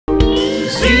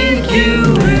sink you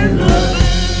in love.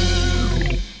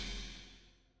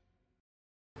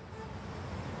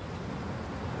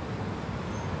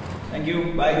 Thank you.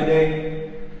 Bye. Good day.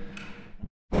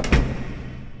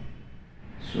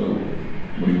 So,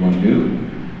 what do you want to do?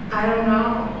 I don't know.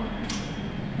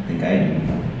 I think I do.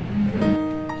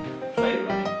 Where are you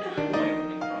running? Where are you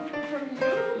running from? From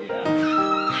you?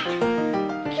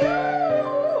 Yeah.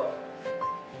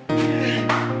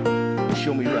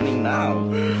 Show me running now.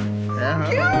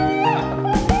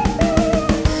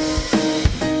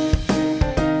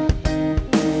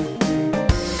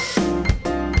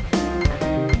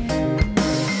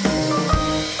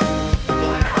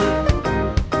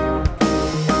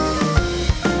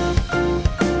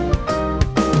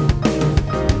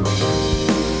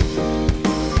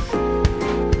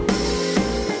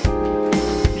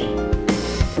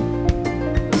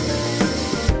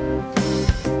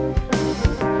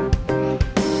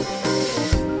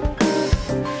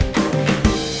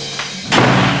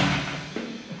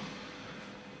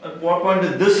 At what point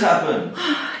did this happen?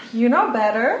 You know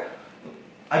better.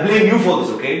 I blame you for this,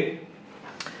 okay?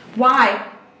 Why?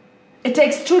 It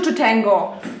takes two to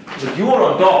tango. But you were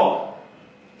on top.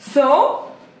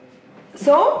 So?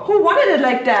 So? Who wanted it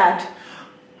like that?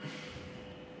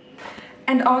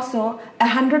 And also,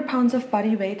 100 pounds of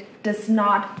body weight does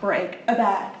not break a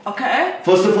bed, okay?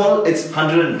 First of all, it's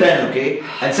 110, okay?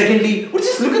 And secondly,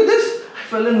 just look at this. I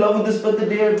fell in love with this bed the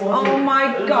day I bought it. Oh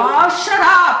my gosh, shut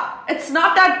up! It's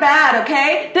not that bad,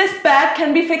 okay? This bed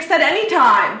can be fixed at any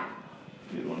time.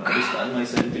 You don't understand my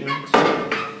sentiments.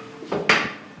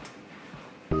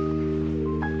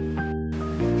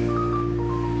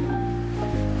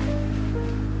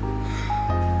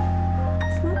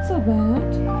 It's not so bad.